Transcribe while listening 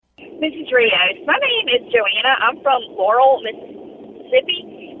Mrs. Rios. My name is Joanna. I'm from Laurel,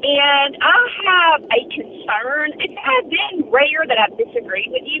 Mississippi, and I have a concern. It has been rare that I've disagreed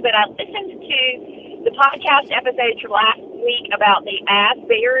with you, but I listened to the podcast episodes from last week about the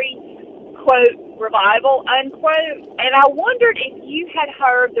Asbury, quote, revival, unquote, and I wondered if you had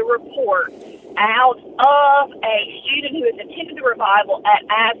heard the report out of a student who has attended the revival at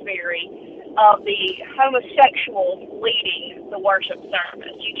Asbury of the homosexuals leading the worship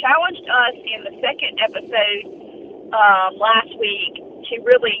service. You challenged us in the second episode last week to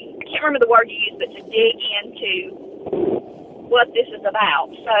really, I can't remember the word you used, but to dig into what this is about.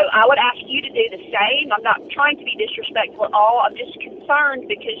 So I would ask you to do the same. I'm not trying to be disrespectful at all. I'm just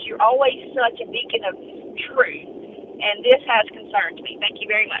concerned because you're always such a beacon of truth, and this has concerned me. Thank you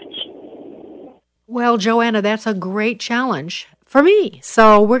very much. Well, Joanna, that's a great challenge for me.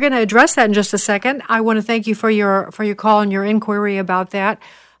 So we're going to address that in just a second. I want to thank you for your call and your inquiry about that.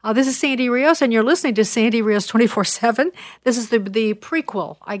 This is Sandy Rios, and you're listening to Sandy Rios 24/7. This is the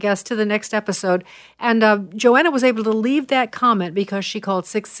prequel, I guess, to the next episode. And Joanna was able to leave that comment because she called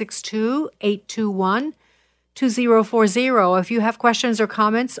 662-821-2040. If you have questions or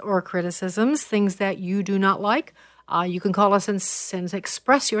comments or criticisms, things that you do not like, you can call us and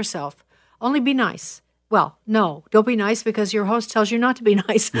express yourself. Only be nice. Well, no, don't be nice because your host tells you not to be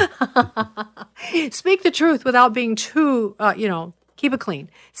nice. Speak the truth without being too, keep it clean.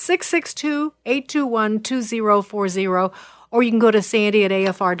 662-821-2040, or you can go to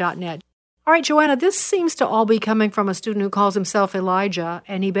sandy@afr.net. All right, Joanna, this seems to all be coming from a student who calls himself Elijah,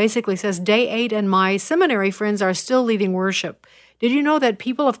 and he basically says, Day 8 and my seminary friends are still leading worship. Did you know that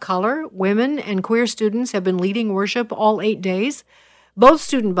people of color, women, and queer students have been leading worship all 8 days? Both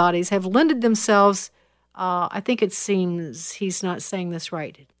student bodies have lended themselves, I think it seems he's not saying this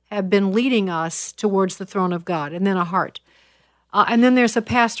right, have been leading us towards the throne of God, and then a heart. And then there's a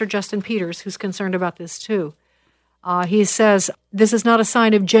pastor, Justin Peters, who's concerned about this too. He says, this is not a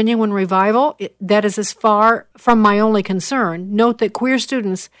sign of genuine revival. That is as far from my only concern. Note that queer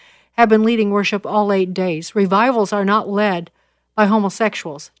students have been leading worship all 8 days. Revivals are not led by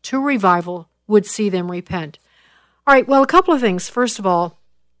homosexuals. True revival would see them repent. All right, well, a couple of things. First of all,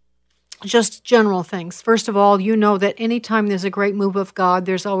 just general things. First of all, you know that anytime there's a great move of God,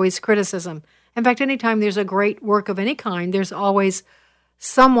 there's always criticism. In fact, anytime there's a great work of any kind, there's always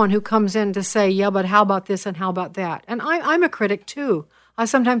someone who comes in to say, yeah, but how about this and how about that? And I'm a critic too.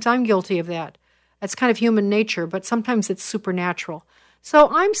 Sometimes I'm guilty of that. It's kind of human nature, but sometimes it's supernatural. So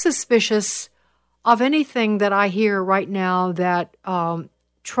I'm suspicious of anything that I hear right now that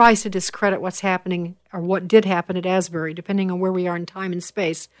tries to discredit what's happening or what did happen at Asbury, depending on where we are in time and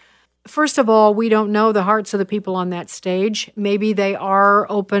space. First of all, we don't know the hearts of the people on that stage. Maybe they are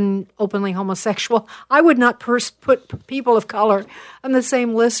openly homosexual. I would not put people of color on the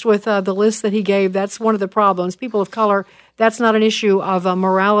same list with the list that he gave. That's one of the problems. People of color, that's not an issue of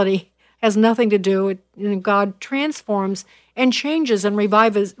morality. Has nothing to do. God transforms and changes and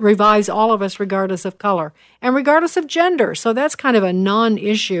revives all of us regardless of color and regardless of gender. So that's kind of a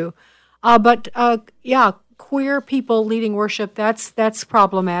non-issue. But queer people leading worship, that's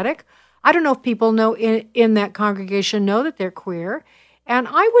problematic. I don't know if people know in that congregation know that they're queer. And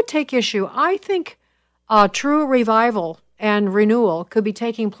I would take issue. I think true revival and renewal could be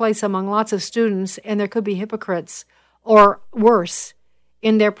taking place among lots of students, and there could be hypocrites or worse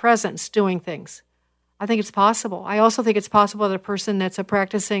in their presence doing things. I think it's possible. I also think it's possible that a person that's a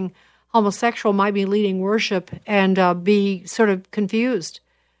practicing homosexual might be leading worship and be sort of confused.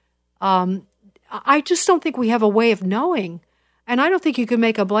 I just don't think we have a way of knowing. And I don't think you can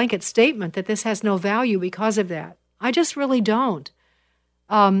make a blanket statement that this has no value because of that. I just really don't.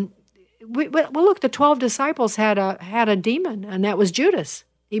 Look, the 12 disciples had a demon, and that was Judas.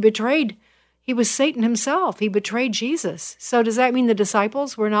 He was Satan himself. He betrayed Jesus. So does that mean the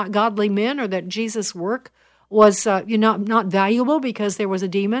disciples were not godly men, or that Jesus' work was not valuable because there was a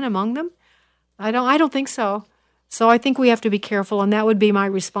demon among them? I don't think so. So I think we have to be careful, and that would be my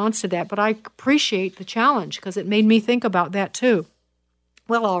response to that. But I appreciate the challenge because it made me think about that too.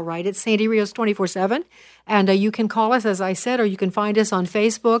 Well, all right, it's Sandy Rios 24/7, and you can call us, as I said, or you can find us on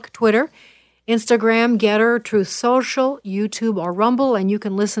Facebook, Twitter, Instagram, Getter, Truth Social, YouTube, or Rumble, and you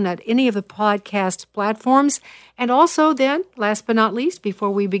can listen at any of the podcast platforms. And also then, last but not least,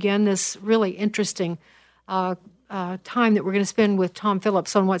 before we begin this really interesting time that we're going to spend with Tom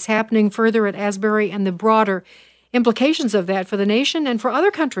Phillips on what's happening further at Asbury and the broader implications of that for the nation and for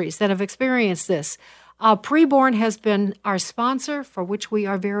other countries that have experienced this. Preborn has been our sponsor, for which we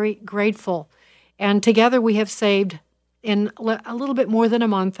are very grateful. And together we have saved, in a little bit more than a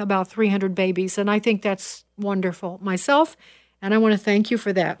month, about 300 babies. And I think that's wonderful myself, and I want to thank you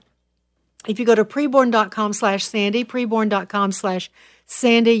for that. If you go to preborn.com/Sandy,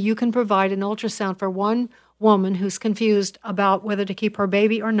 preborn.com/Sandy, you can provide an ultrasound for one woman who's confused about whether to keep her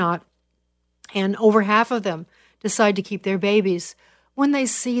baby or not. And over half of them decide to keep their babies when they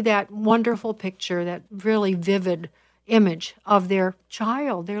see that wonderful picture, that really vivid image of their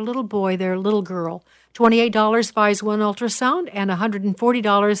child, their little boy, their little girl. $28 buys one ultrasound, and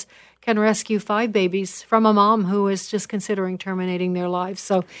 $140 can rescue 5 babies from a mom who is just considering terminating their lives.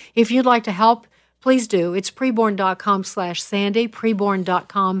 So if you'd like to help, please do. It's preborn.com/Sandy,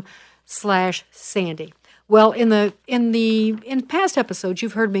 preborn.com/Sandy. Well, in past episodes,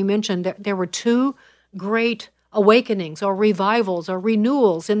 you've heard me mention that there were 2 great awakenings or revivals or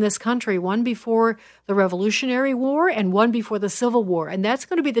renewals in this country, one before the Revolutionary War and one before the Civil War. And that's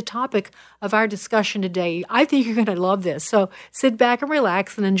going to be the topic of our discussion today. I think you're going to love this. So sit back and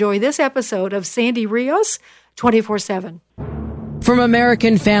relax and enjoy this episode of Sandy Rios 24/7. From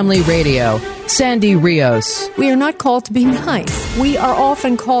American Family Radio, Sandy Rios. We are not called to be nice. We are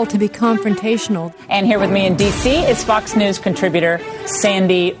often called to be confrontational. And here with me in D.C. is Fox News contributor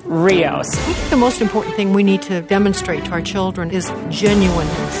Sandy Rios. I think the most important thing we need to demonstrate to our children is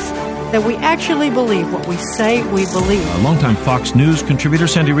genuineness. That we actually believe what we say we believe. Longtime Fox News contributor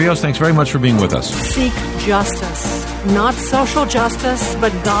Sandy Rios, thanks very much for being with us. Seek justice. Not social justice,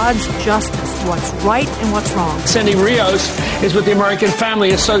 but God's justice. What's right and what's wrong. Sandy Rios is with the American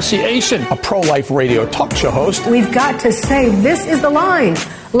Family Association, a pro-life radio talk show host. We've got to say this is the line.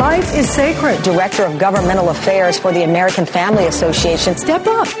 Life is sacred. Director of Governmental Affairs for the American Family Association. Step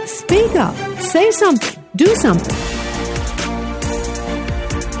up. Speak up. Say something. Do something.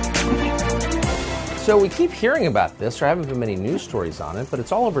 So we keep hearing about this. There haven't been many news stories on it, but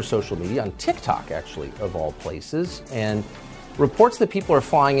it's all over social media, on TikTok, actually, of all places. And reports that people are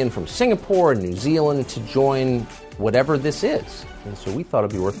flying in from Singapore and New Zealand to join whatever this is. And so we thought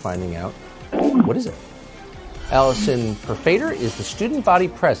it'd be worth finding out, what is it? Allison Perfader is the student body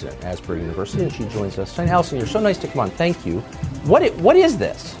president at Asbury University, and she joins us tonight. Allison, you're so nice to come on. Thank you. What is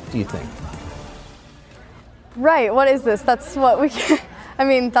this, do you think? Right, what is this? That's what we I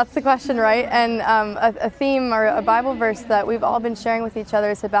mean, that's the question, right? And a theme or a Bible verse that we've all been sharing with each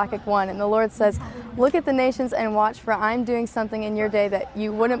other is Habakkuk 1. And the Lord says, look at the nations and watch, for I'm doing something in your day that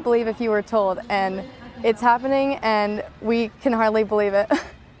you wouldn't believe if you were told. And it's happening, and we can hardly believe it.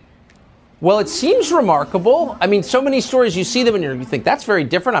 Well, it seems remarkable. I mean, so many stories, you see them and you think, that's very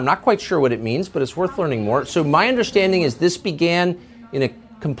different. I'm not quite sure what it means, but it's worth learning more. So my understanding is this began in a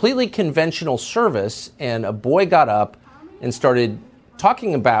completely conventional service, and a boy got up and started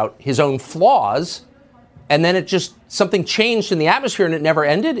talking about his own flaws, and then something changed in the atmosphere and it never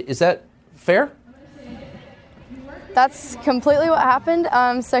ended. Is that fair? That's completely what happened.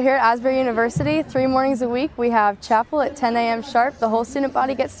 So here at Asbury University, 3 mornings a week, we have chapel at 10 a.m. sharp. The whole student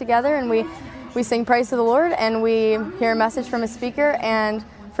body gets together and we sing praise to the Lord, and we hear a message from a speaker. And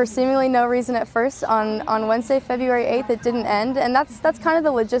for seemingly no reason at first, on Wednesday, February 8th, it didn't end. And that's kind of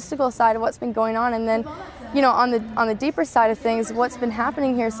the logistical side of what's been going on. And then, you know, on the deeper side of things, what's been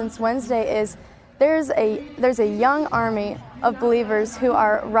happening here since Wednesday is there's a young army of believers who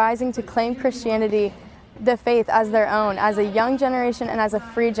are rising to claim Christianity, the faith, as their own, as a young generation and as a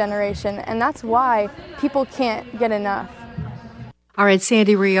free generation. And that's why people can't get enough. All right,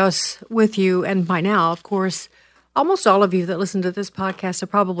 Sandy Rios with you. And by now, of course, almost all of you that listen to this podcast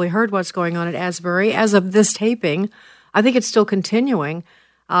have probably heard what's going on at Asbury. As of this taping, I think it's still continuing.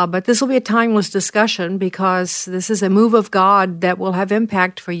 But this will be a timeless discussion because this is a move of God that will have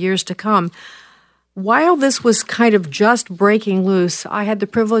impact for years to come. While this was kind of just breaking loose, I had the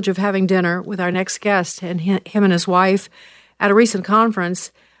privilege of having dinner with our next guest and him and his wife at a recent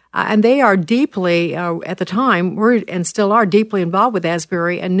conference. And they are deeply, at the time, were and still are deeply involved with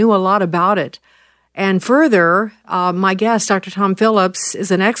Asbury and knew a lot about it. And further, my guest, Dr. Tom Phillips,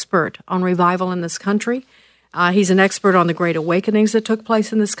 is an expert on revival in this country. He's an expert on the great awakenings that took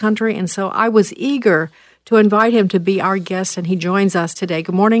place in this country. And so I was eager to invite him to be our guest, and he joins us today.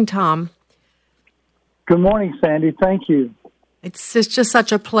 Good morning, Tom. Good morning, Sandy. Thank you. It's just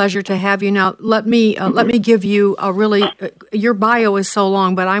such a pleasure to have you. Now, let me give you a really, your bio is so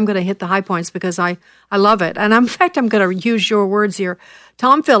long, but I'm going to hit the high points because I love it. And in fact, I'm going to use your words here.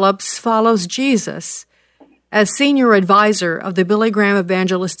 Tom Phillips follows Jesus as senior advisor of the Billy Graham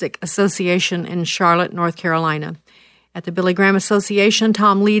Evangelistic Association in Charlotte, North Carolina. At the Billy Graham Association,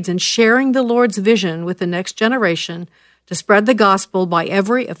 Tom leads in sharing the Lord's vision with the next generation to spread the gospel by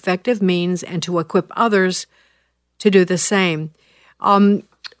every effective means and to equip others to do the same.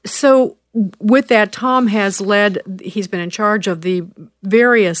 So with that, Tom has he's been in charge of the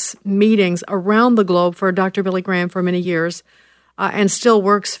various meetings around the globe for Dr. Billy Graham for many years. and still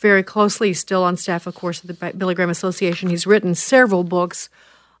works very closely. He's still on staff, of course, of the Billy Graham Association. He's written several books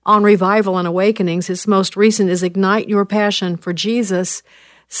on revival and awakenings. His most recent is Ignite Your Passion for Jesus.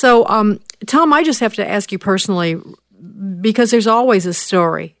 So, Tom, I just have to ask you personally, because there's always a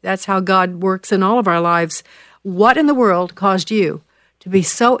story. That's how God works in all of our lives. What in the world caused you to be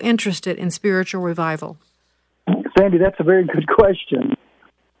so interested in spiritual revival? Sandy, that's a very good question.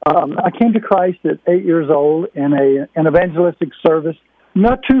 I came to Christ at 8 years old in an evangelistic service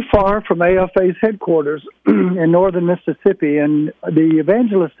not too far from AFA's headquarters in northern Mississippi. And the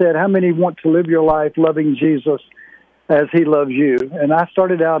evangelist said, how many want to live your life loving Jesus as he loves you? And I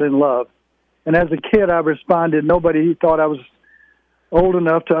started out in love. And as a kid, I responded. Nobody thought I was old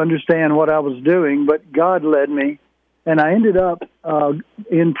enough to understand what I was doing, but God led me. And I ended up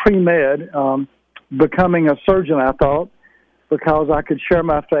in pre-med, becoming a surgeon, I thought, because I could share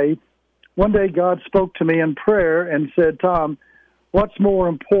my faith. One day, God spoke to me in prayer and said, Tom, what's more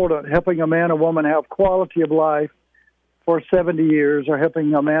important, helping a man or woman have quality of life for 70 years or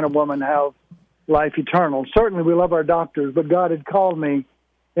helping a man or woman have life eternal? Certainly, we love our doctors, but God had called me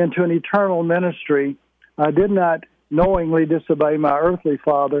into an eternal ministry. I did not knowingly disobey my earthly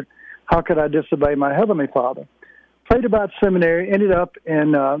father. How could I disobey my heavenly Father? Prayed about seminary, ended up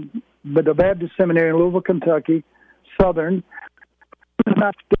in the Baptist Seminary in Louisville, Kentucky, Southern.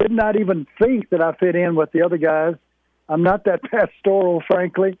 I did not even think that I fit in with the other guys. I'm not that pastoral,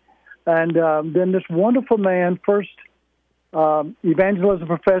 frankly. And then this wonderful man, first evangelism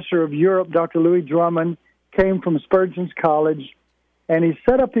professor of Europe, Dr. Louis Drummond, came from Spurgeon's College, and he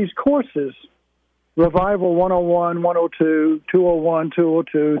set up these courses, Revival 101, 102, 201,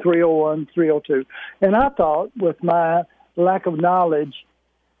 202, 301, 302. And I thought, with my lack of knowledge,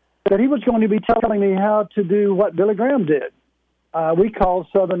 that he was going to be telling me how to do what Billy Graham did. We call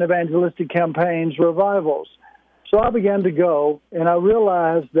Southern evangelistic campaigns revivals. So I began to go, and I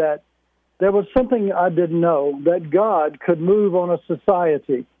realized that there was something I didn't know, that God could move on a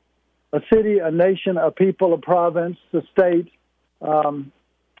society, a city, a nation, a people, a province, a state,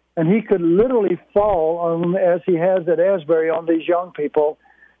 and he could literally fall on, as he has at Asbury, on these young people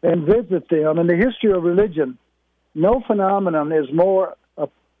and visit them. In the history of religion, no phenomenon is more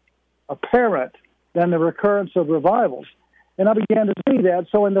apparent than the recurrence of revivals. And I began to see that.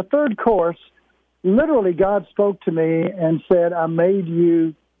 So in the third course, literally God spoke to me and said, I made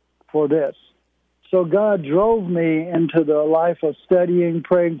you for this. So God drove me into the life of studying,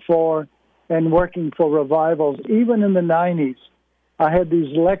 praying for, and working for revivals. Even in the 90s, I had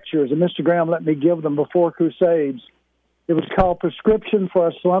these lectures, and Mr. Graham let me give them before crusades. It was called Prescription for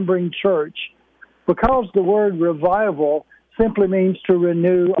a Slumbering Church, because the word revival simply means to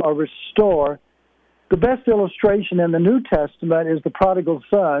renew or restore. The best illustration in the New Testament is the prodigal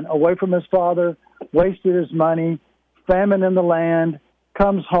son, away from his father, wasted his money, famine in the land,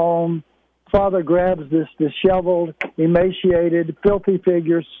 comes home. Father grabs this disheveled, emaciated, filthy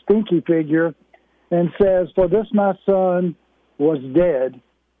figure, stinky figure, and says, for this my son was dead,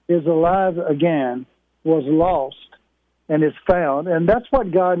 is alive again, was lost, and is found. And that's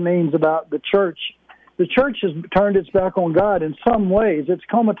what God means about the church. The church has turned its back on God in some ways. It's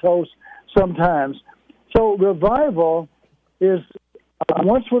comatose sometimes. So revival is, I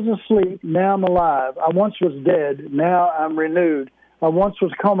once was asleep, now I'm alive. I once was dead, now I'm renewed. I once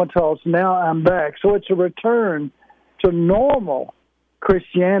was comatose, now I'm back. So it's a return to normal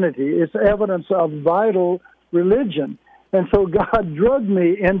Christianity. It's evidence of vital religion. And so God drugged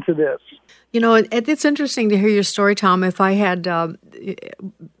me into this. You know, it's interesting to hear your story, Tom. If I had,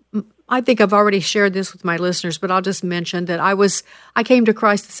 I think I've already shared this with my listeners, but I'll just mention that I came to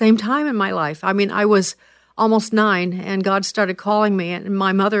Christ the same time in my life. I mean, I was almost 9, and God started calling me, and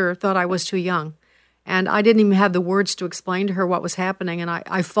my mother thought I was too young. And I didn't even have the words to explain to her what was happening, and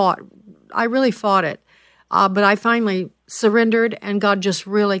I fought. I really fought it. But I finally surrendered, and God just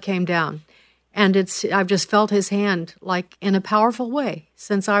really came down. And I've just felt his hand, like, in a powerful way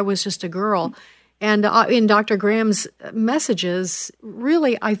since I was just a girl. And in Dr. Graham's messages,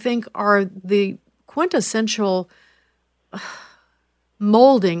 really, I think, are the quintessential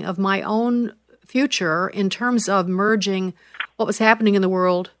molding of my own future in terms of merging what was happening in the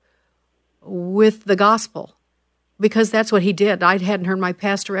world with the gospel, because that's what he did. I hadn't heard my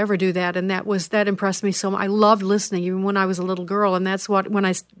pastor ever do that, and that impressed me so much. I loved listening even when I was a little girl, and that's what, when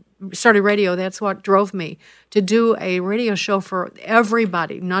I started radio, that's what drove me to do a radio show for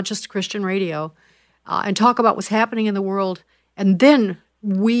everybody, not just Christian radio, and talk about what's happening in the world, and then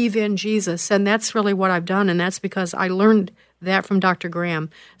weave in Jesus. And that's really what I've done, and that's because I learned that from Dr. Graham.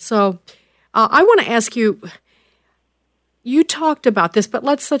 So I want to ask you, You talked about this, but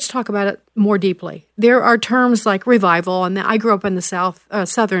let's talk about it more deeply. There are terms like revival, and I grew up in the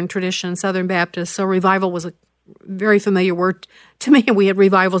Southern tradition, Southern Baptist, so revival was a very familiar word to me, and we had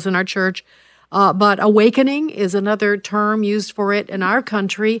revivals in our church. But awakening is another term used for it in our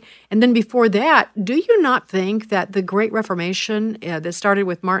country. And then before that, do you not think that the Great Reformation that started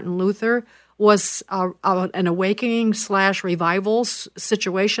with Martin Luther was an awakening / revival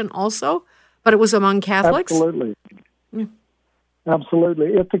situation also? But it was among Catholics? Absolutely. Absolutely.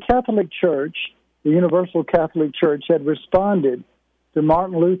 If the Catholic Church, the Universal Catholic Church, had responded to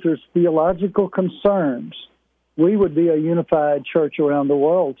Martin Luther's theological concerns, we would be a unified church around the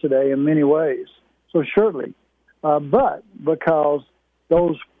world today in many ways. So surely. But because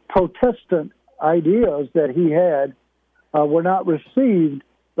those Protestant ideas that he had were not received,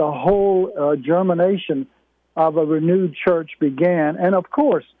 the whole germination of a renewed church began. And of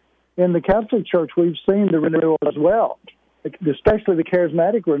course, in the Catholic Church, we've seen the renewal as well, especially the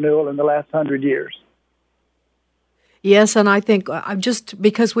charismatic renewal in the last 100 years. Yes, and I think just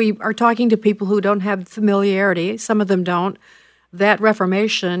because we are talking to people who don't have familiarity, some of them don't, that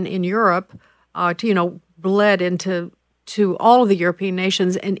Reformation in Europe, bled into all of the European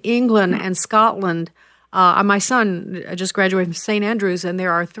nations, and England and Scotland. My son just graduated from St. Andrews, and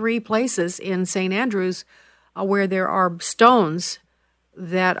there are 3 places in St. Andrews where there are stones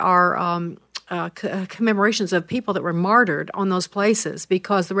that are commemorations of people that were martyred on those places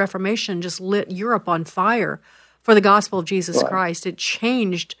because the Reformation just lit Europe on fire for the gospel of Jesus Christ. It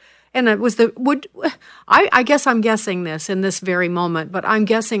changed, and it was I guess I'm guessing this in this very moment, but I'm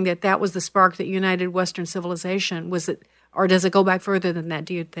guessing that was the spark that united Western civilization. Was it, or does it go back further than that,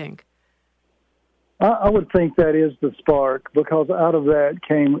 do you think? I would think that is the spark, because out of that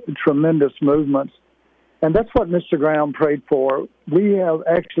came tremendous movements. And that's what Mr. Graham prayed for. We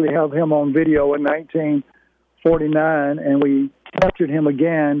actually have him on video in 1949, and we captured him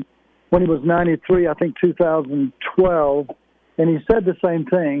again when he was 93, I think 2012, and he said the same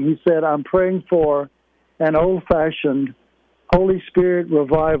thing. He said, I'm praying for an old-fashioned Holy Spirit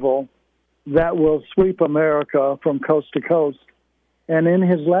revival that will sweep America from coast to coast. And in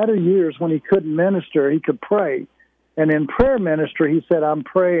his latter years, when he couldn't minister, he could pray. And in prayer ministry, he said, I'm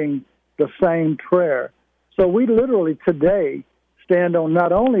praying the same prayer. So we literally today stand on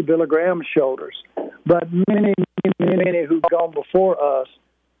not only Billy Graham's shoulders, but many, many, many who've gone before us.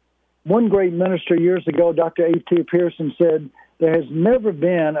 One great minister years ago, Dr. A.T. Pearson, said, there has never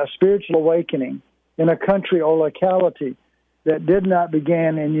been a spiritual awakening in a country or locality that did not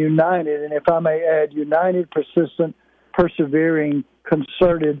begin in united, and if I may add, united, persistent, persevering,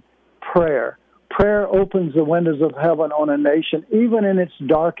 concerted prayer. Prayer opens the windows of heaven on a nation, even in its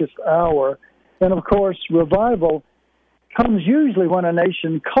darkest hour. And, of course, revival comes usually when a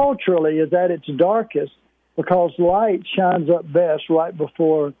nation culturally is at its darkest, because light shines up best right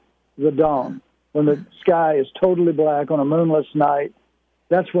before the dawn. When the sky is totally black on a moonless night,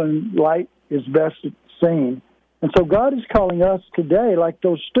 that's when light is best seen. And so God is calling us today, like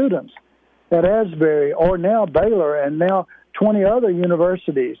those students at Asbury, or now Baylor, and now 20 other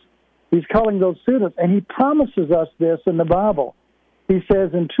universities. He's calling those students, and he promises us this in the Bible. He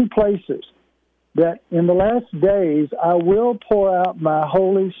says in 2 places that in the last days I will pour out my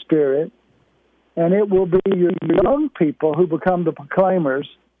Holy Spirit, and it will be your young people who become the proclaimers.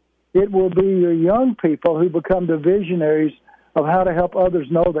 It will be your young people who become the visionaries of how to help others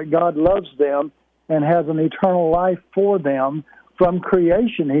know that God loves them and has an eternal life for them. From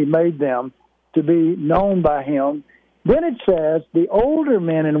creation, he made them to be known by him. Then it says the older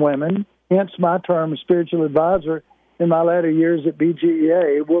men and women, hence my term spiritual advisor in my latter years at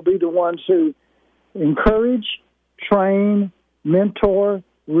BGEA, will be the ones who encourage, train, mentor,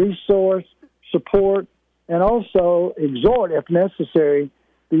 resource, support, and also exhort, if necessary,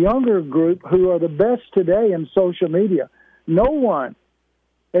 the younger group who are the best today in social media. No one,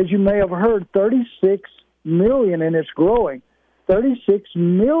 as you may have heard, 36 million, and it's growing, 36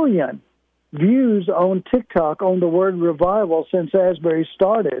 million views on TikTok on the word revival since Asbury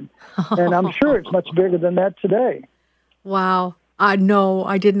started. And I'm sure it's much bigger than that today. Wow. No,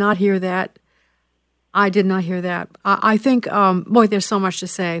 I did not hear that. I did not hear that. I think, there's so much to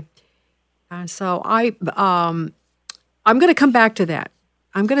say. And so I'm going to come back to that.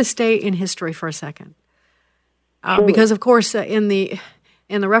 I'm going to stay in history for a second. Because, of course, in the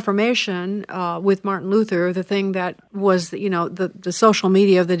Reformation with Martin Luther, the thing that was, the social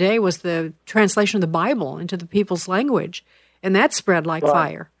media of the day was the translation of the Bible into the people's language, and that spread like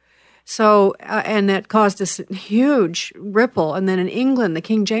fire. So, and that caused this huge ripple. And then in England, the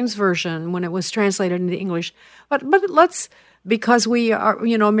King James Version, when it was translated into English. But let's because we are,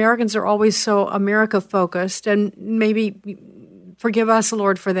 Americans are always so America-focused, and maybe forgive us,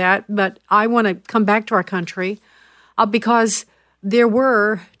 Lord, for that, but I want to come back to our country because there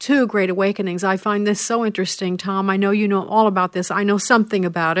were two Great Awakenings. I find this so interesting, Tom. I know you know all about this. I know something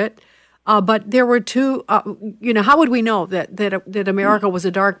about it. But there were two, how would we know that America was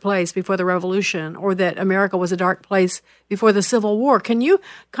a dark place before the Revolution, or that America was a dark place before the Civil War? Can you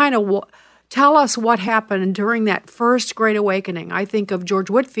kind of tell us what happened during that first Great Awakening? I think of George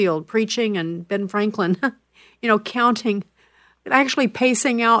Whitefield preaching and Ben Franklin, counting, actually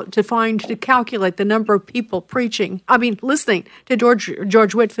pacing out to calculate the number of people listening to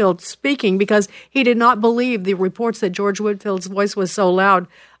George Whitefield speaking, because he did not believe the reports that George Whitefield's voice was so loud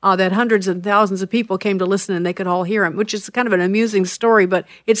that hundreds and thousands of people came to listen and they could all hear him, which is kind of an amusing story, but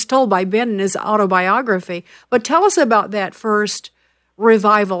it's told by Ben in his autobiography. But tell us about that first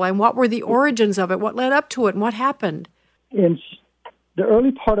revival, and what were the origins of it, what led up to it, and what happened? In the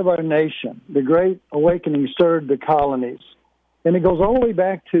early part of our nation, the Great Awakening stirred the colonies. And it goes all the way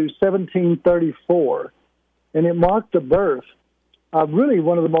back to 1734, and it marked the birth of really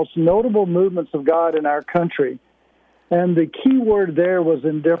one of the most notable movements of God in our country. And the key word there was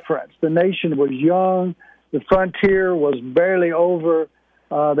indifference. The nation was young. The frontier was barely over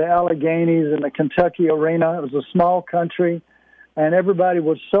the Alleghenies and the Kentucky arena. It was a small country, and everybody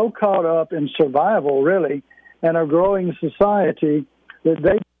was so caught up in survival, really, and a growing society that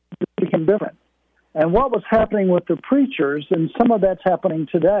they became different. And what was happening with the preachers, and some of that's happening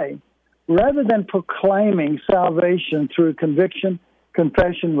today, rather than proclaiming salvation through conviction,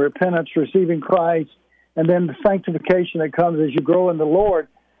 confession, repentance, receiving Christ, and then the sanctification that comes as you grow in the Lord,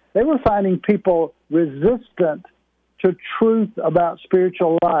 they were finding people resistant to truth about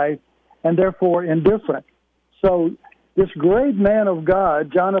spiritual life and therefore indifferent. So this great man of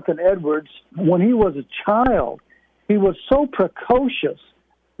God, Jonathan Edwards, when he was a child, he was so precocious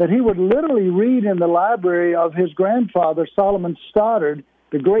that he would literally read in the library of his grandfather, Solomon Stoddard,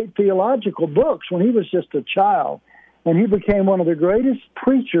 the great theological books when he was just a child. And he became one of the greatest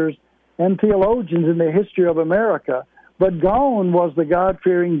preachers and theologians in the history of America. But gone was the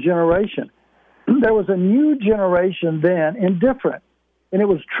God-fearing generation. There was a new generation then, indifferent. And it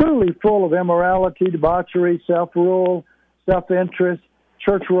was truly full of immorality, debauchery, self-rule, self-interest.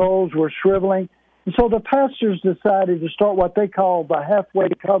 Church roles were shriveling. And so the pastors decided to start what they called the halfway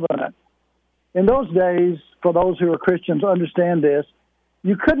covenant. In those days, for those who are Christians, understand this,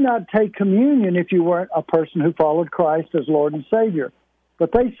 you could not take communion if you weren't a person who followed Christ as Lord and Savior.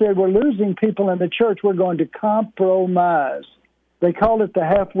 But they said, we're losing people in the church. We're going to compromise. They called it the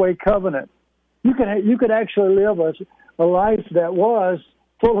halfway covenant. You could actually live a life that was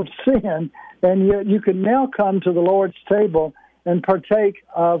full of sin, and yet you could now come to the Lord's table and partake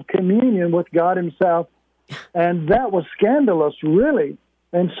of communion with God himself. And that was scandalous, really.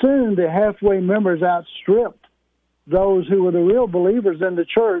 And soon the halfway members outstripped those who were the real believers in the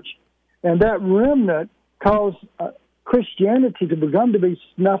church. And that remnant caused Christianity to begin to be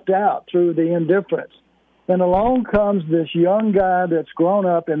snuffed out through the indifference. And along comes this young guy that's grown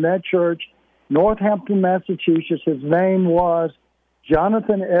up in that church, Northampton, Massachusetts. His name was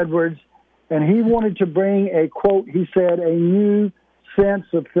Jonathan Edwards. And he wanted to bring a, quote, he said, a new sense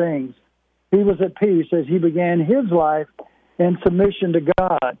of things. He was at peace as he began his life in submission to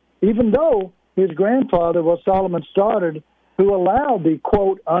God, even though his grandfather was Solomon Stoddard, who allowed the,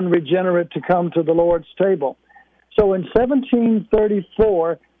 quote, unregenerate to come to the Lord's table. So in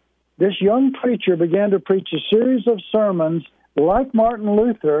 1734, this young preacher began to preach a series of sermons, like Martin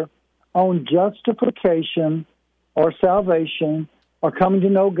Luther, on justification or salvation, or coming to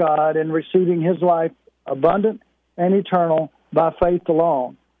know God and receiving his life abundant and eternal by faith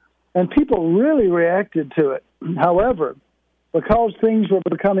alone. And people really reacted to it. However, because things were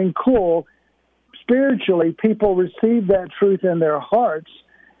becoming cool, spiritually, people received that truth in their hearts.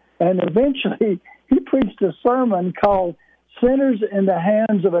 And eventually, he preached a sermon called Sinners in the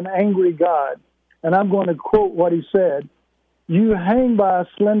Hands of an Angry God. And I'm going to quote what he said. You hang by a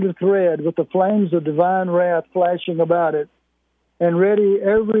slender thread with the flames of divine wrath flashing about it, and ready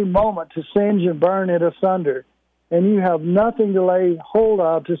every moment to singe and burn it asunder. And you have nothing to lay hold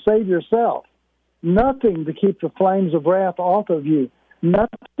of to save yourself, nothing to keep the flames of wrath off of you,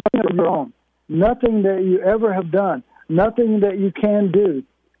 nothing of your own, nothing that you ever have done, nothing that you can do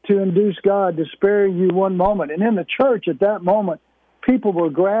to induce God to spare you one moment. And in the church at that moment, people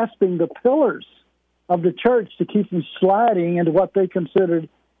were grasping the pillars of the church to keep from sliding into what they considered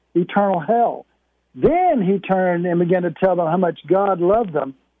eternal hell. Then he turned and began to tell them how much God loved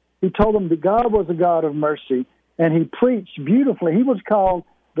them. He told them that God was a God of mercy, and he preached beautifully. He was called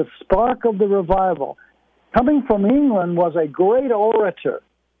the spark of the revival. coming from England was a great orator.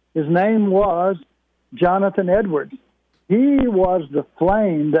 His name was Jonathan Edwards. He was the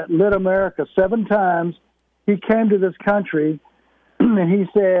flame that lit America 7 times. He came to this country, and he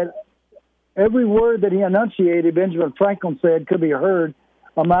said every word that he enunciated, Benjamin Franklin said, could be heard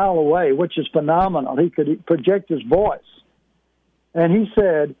a mile away, which is phenomenal. He could project his voice. And he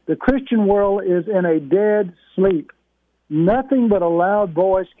said, the Christian world is in a dead sleep. Nothing but a loud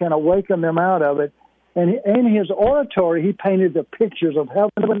voice can awaken them out of it. And in his oratory, he painted the pictures of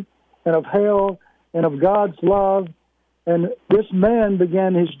heaven and of hell and of God's love. And this man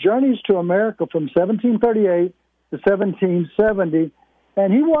began his journeys to America from 1738 to 1770.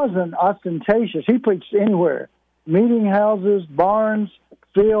 And he wasn't ostentatious. He preached anywhere, meeting houses, barns,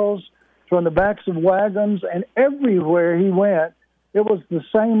 fields, from the backs of wagons, and everywhere he went, it was the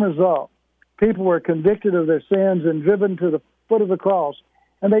same result. People were convicted of their sins and driven to the foot of the cross.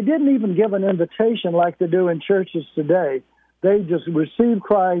 And they didn't even give an invitation like they do in churches today. They just received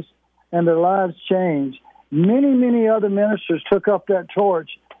Christ and their lives changed. Many, many other ministers took up that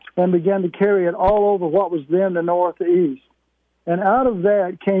torch and began to carry it all over what was then the Northeast. And out of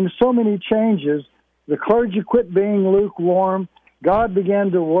that came so many changes. The clergy quit being lukewarm. God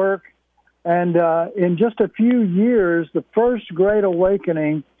began to work. And in just a few years, the First Great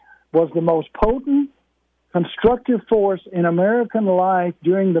Awakening was the most potent, constructive force in American life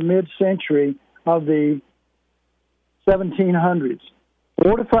during the mid-century of the 1700s.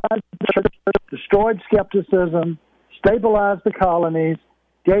 Fortified the church, destroyed skepticism, stabilized the colonies,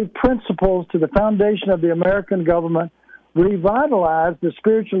 gave principles to the foundation of the American government, revitalized the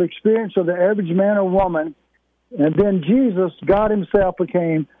spiritual experience of the average man or woman, and then Jesus, God himself,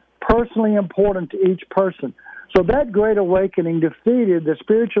 became personally important to each person. So that Great Awakening defeated the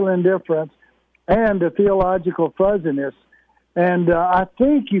spiritual indifference and the theological fuzziness. And I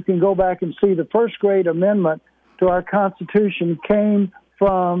think you can go back and see the first great amendment to our Constitution came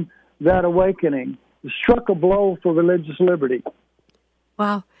from that awakening. It struck a blow for religious liberty.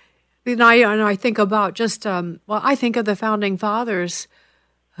 Wow. And I think about just, I think of the Founding Fathers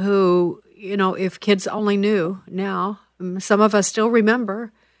who, if kids only knew now, some of us still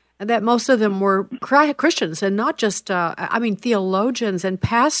remember, that most of them were Christians and not just, theologians and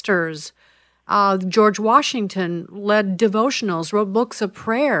pastors. George Washington led devotionals, wrote books of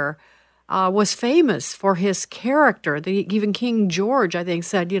prayer, was famous for his character. Even King George, I think,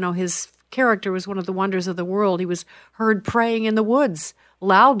 said, his character was one of the wonders of the world. He was heard praying in the woods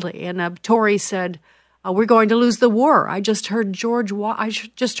loudly. And a Tory said, we're going to lose the war. I just heard George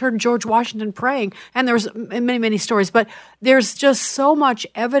Washington praying. And there's many, many stories. But there's just so much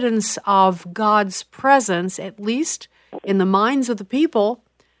evidence of God's presence, at least in the minds of the people,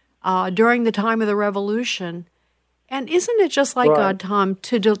 during the time of the Revolution. And isn't it just like God, Tom,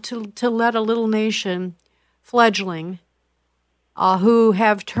 to let a little nation, fledgling, who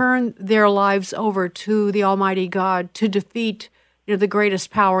have turned their lives over to the Almighty God to defeat the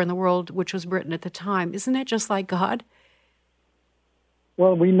greatest power in the world, which was Britain at the time. Isn't it just like God?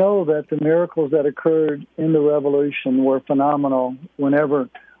 Well, we know that the miracles that occurred in the Revolution were phenomenal. Whenever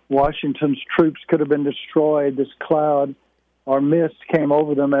Washington's troops could have been destroyed, this cloud or mist came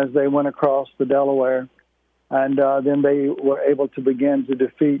over them as they went across the Delaware. And then they were able to begin to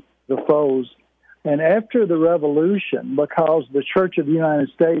defeat the foes. And after the Revolution, because the Church of the United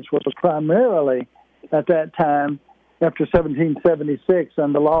States was primarily, at that time, after 1776,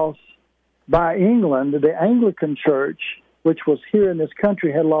 and the loss by England, the Anglican Church, which was here in this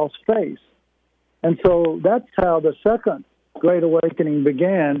country, had lost face. And so that's how the Second Great Awakening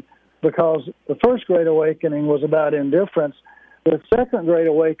began, because the First Great Awakening was about indifference. The Second Great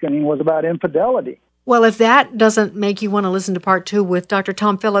Awakening was about infidelity. Well, if that doesn't make you want to listen to part 2 with Dr.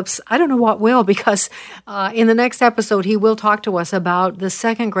 Tom Phillips, I don't know what will, because in the next episode, he will talk to us about the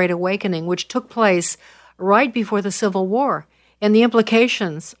Second Great Awakening, which took place right before the Civil War. And the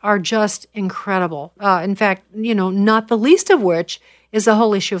implications are just incredible. In fact, not the least of which is the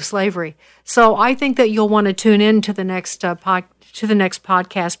whole issue of slavery. So I think that you'll want to tune in to the next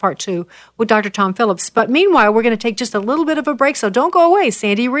podcast, part 2, with Dr. Tom Phillips. But meanwhile, we're going to take just a little bit of a break, so don't go away.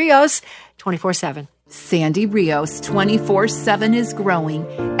 Sandy Rios, 24/7. Sandy Rios 24/7 is growing,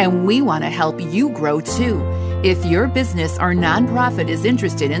 and we want to help you grow too. If your business or nonprofit is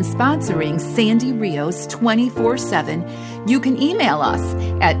interested in sponsoring Sandy Rios 24/7, you can email us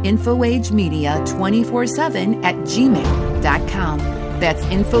at infoagemedia247@gmail.com. That's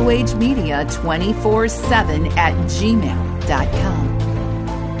infoagemedia247@gmail.com.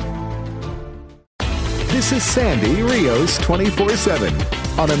 This is Sandy Rios 24/7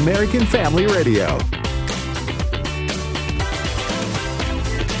 on American Family Radio.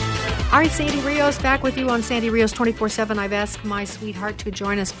 All right, Sandy Rios back with you on Sandy Rios 24/7. I've asked my sweetheart to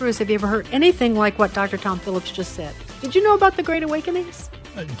join us. Bruce, have you ever heard anything like what Dr. Tom Phillips just said? Did you know about the Great Awakenings?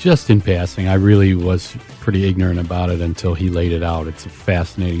 Just in passing. I really was pretty ignorant about it until he laid it out. It's a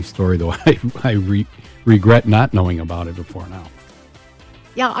fascinating story, though I regret not knowing about it before now.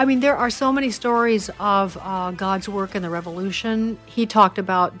 Yeah, I mean, there are so many stories of God's work in the Revolution. He talked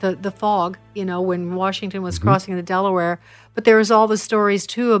about the fog, when Washington was crossing the Delaware. But there's all the stories,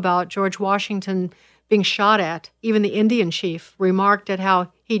 too, about George Washington being shot at. Even the Indian chief remarked at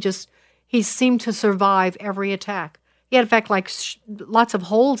how he seemed to survive every attack. He had, in fact, lots of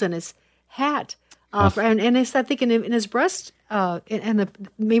holes in his hat. And I think in his breast,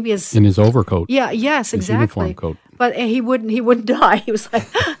 maybe his... In his overcoat. Yeah, yes, his exactly. Uniform coat. But he wouldn't die. He was like,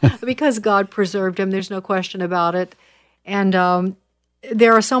 because God preserved him, there's no question about it. And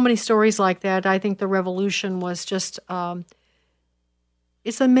there are so many stories like that. I think the Revolution was just...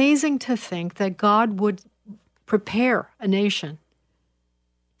 it's amazing to think that God would prepare a nation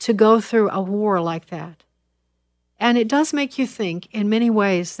to go through a war like that. And it does make you think in many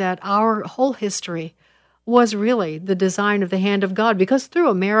ways that our whole history was really the design of the hand of God, because through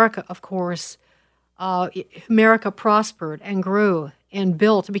America, of course, America prospered and grew and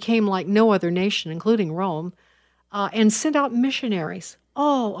built, became like no other nation, including Rome, and sent out missionaries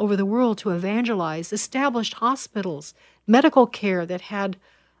all over the world to evangelize, established hospitals, medical care that had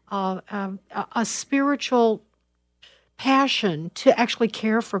a spiritual passion to actually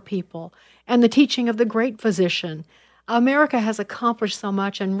care for people, and the teaching of the great physician. America has accomplished so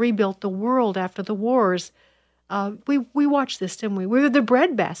much and rebuilt the world after the wars. We watched this, didn't we? We were the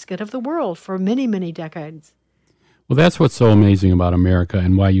breadbasket of the world for many, many decades. Well, that's what's so amazing about America,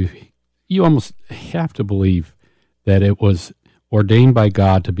 and why you almost have to believe that it was ordained by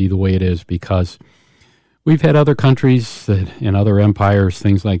God to be the way it is, because we've had other countries and other empires,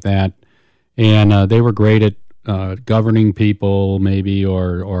 things like that, and they were great at governing people, maybe,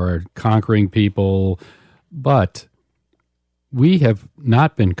 or conquering people, but we have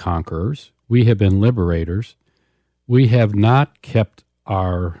not been conquerors. We have been liberators. We have not kept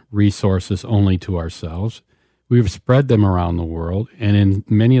our resources only to ourselves. We've spread them around the world, and in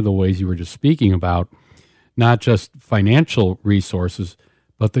many of the ways you were just speaking about, not just financial resources,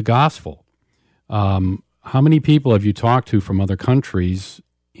 but the gospel. How many people have you talked to from other countries,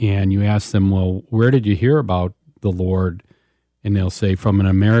 and you ask them, well, where did you hear about the Lord? And they'll say, from an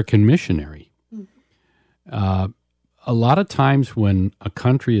American missionary. A lot of times when a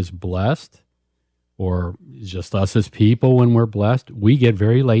country is blessed, or just us as people when we're blessed, we get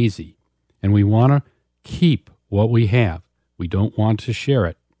very lazy, and we want to keep what we have. We don't want to share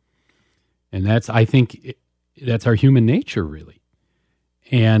it. And I think that's our human nature, really.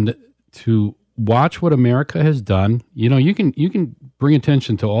 And to watch what America has done, you can bring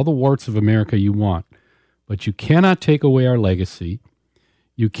attention to all the warts of America you want, but you cannot take away our legacy.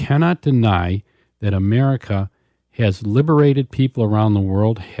 You cannot deny that America has liberated people around the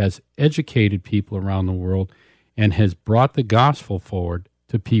world, has educated people around the world, and has brought the gospel forward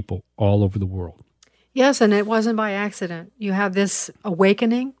to people all over the world. Yes, and it wasn't by accident. You have this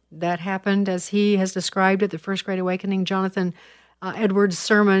awakening that happened, as he has described it, the First Great Awakening, Jonathan Edwards'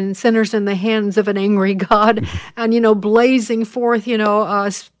 sermon, Sinners in the Hands of an Angry God, and, blazing forth,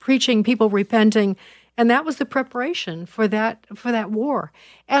 preaching, people repenting. And that was the preparation for that war.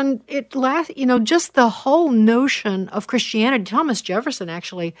 And just the whole notion of Christianity. Thomas Jefferson,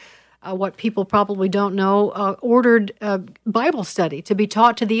 actually, what people probably don't know, ordered Bible study to be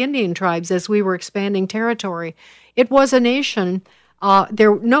taught to the Indian tribes as we were expanding territory. It was a nation.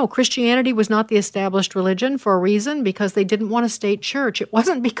 Christianity was not the established religion for a reason, because they didn't want a state church. It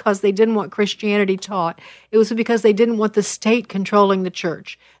wasn't because they didn't want Christianity taught. It was because they didn't want the state controlling the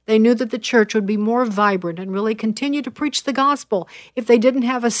church. They knew that the church would be more vibrant and really continue to preach the gospel if they didn't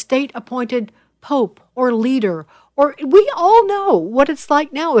have a state-appointed pope or leader. Or we all know what it's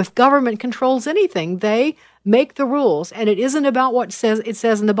like now. If government controls anything, they make the rules, and it isn't about what it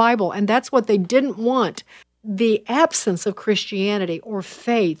says in the Bible. And that's what they didn't want. The absence of Christianity or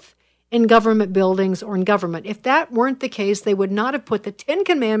faith in government buildings or in government. If that weren't the case, they would not have put the Ten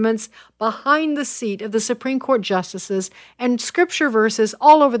Commandments behind the seat of the Supreme Court justices and scripture verses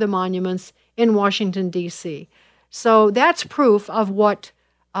all over the monuments in Washington, D.C. So that's proof of what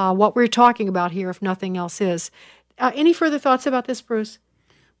we're talking about here, if nothing else is. Any further thoughts about this, Bruce?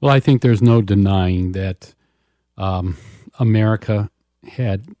 Well, I think there's no denying that America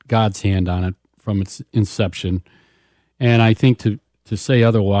had God's hand on it from its inception. And I think to say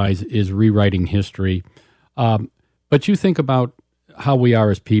otherwise is rewriting history. But you think about how we are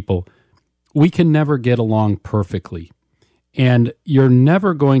as people. We can never get along perfectly. And you're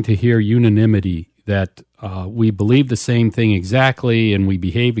never going to hear unanimity that we believe the same thing exactly and we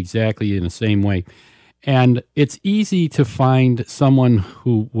behave exactly in the same way. And it's easy to find someone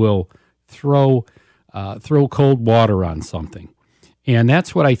who will throw cold water on something. And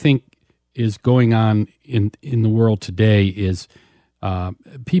that's what I think is going on in the world today is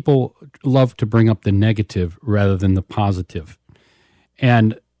people love to bring up the negative rather than the positive.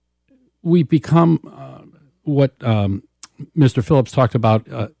 And we become what Mr. Phillips talked about,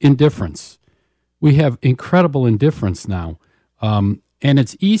 indifference. We have incredible indifference now. And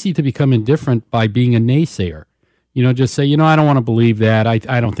it's easy to become indifferent by being a naysayer. Just say, I don't want to believe that.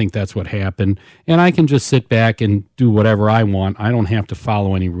 I don't think that's what happened. And I can just sit back and do whatever I want. I don't have to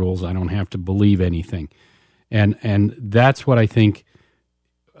follow any rules. I don't have to believe anything. And that's what I think,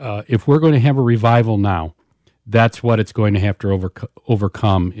 if we're going to have a revival now, that's what it's going to have to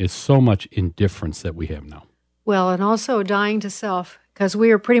overcome is so much indifference that we have now. Well, and also dying to self, because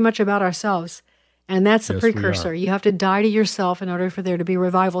we are pretty much about ourselves. And that's the precursor. You have to die to yourself in order for there to be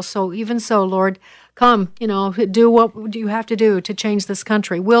revival. So even so, Lord, come, do what you have to do to change this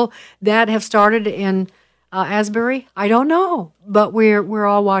country. Will that have started in Asbury? I don't know, but we're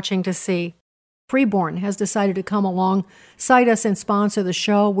all watching to see. Preborn has decided to come alongside us and sponsor the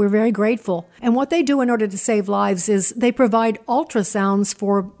show. We're very grateful. And what they do in order to save lives is they provide ultrasounds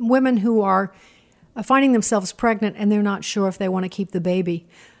for women who are finding themselves pregnant and they're not sure if they want to keep the baby.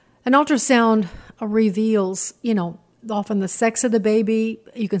 An ultrasound reveals, often the sex of the baby.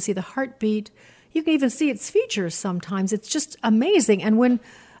 You can see the heartbeat. You can even see its features sometimes. It's just amazing. And when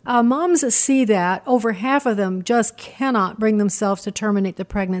moms see that, over half of them just cannot bring themselves to terminate the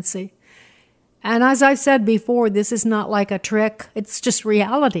pregnancy. And as I've said before, this is not like a trick. It's just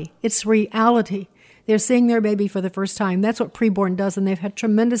reality. It's reality. They're seeing their baby for the first time. That's what Preborn does, and they've had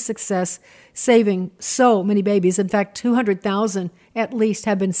tremendous success saving so many babies. In fact, 200,000 at least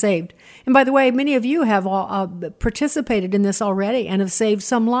have been saved. And by the way, many of you have participated in this already and have saved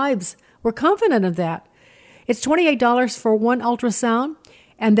some lives. We're confident of that. It's $28 for one ultrasound,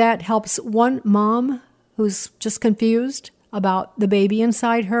 and that helps one mom who's just confused about the baby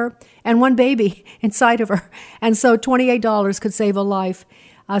inside her and one baby inside of her. And so $28 could save a life.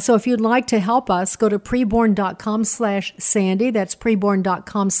 So if you'd like to help us, go to preborn.com/Sandy. That's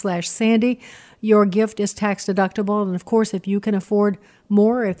preborn.com/Sandy. Your gift is tax deductible. And of course, if you can afford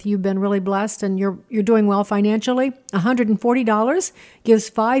more, if you've been really blessed and you're doing well financially, $140 gives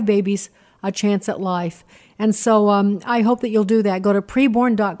 5 babies a chance at life. And so I hope that you'll do that. Go to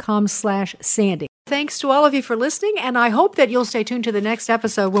preborn.com/Sandy. Thanks to all of you for listening, and I hope that you'll stay tuned to the next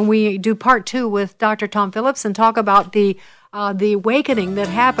episode when we do part 2 with Dr. Tom Phillips and talk about the awakening that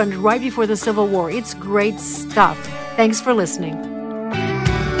happened right before the Civil War. It's great stuff. Thanks for listening.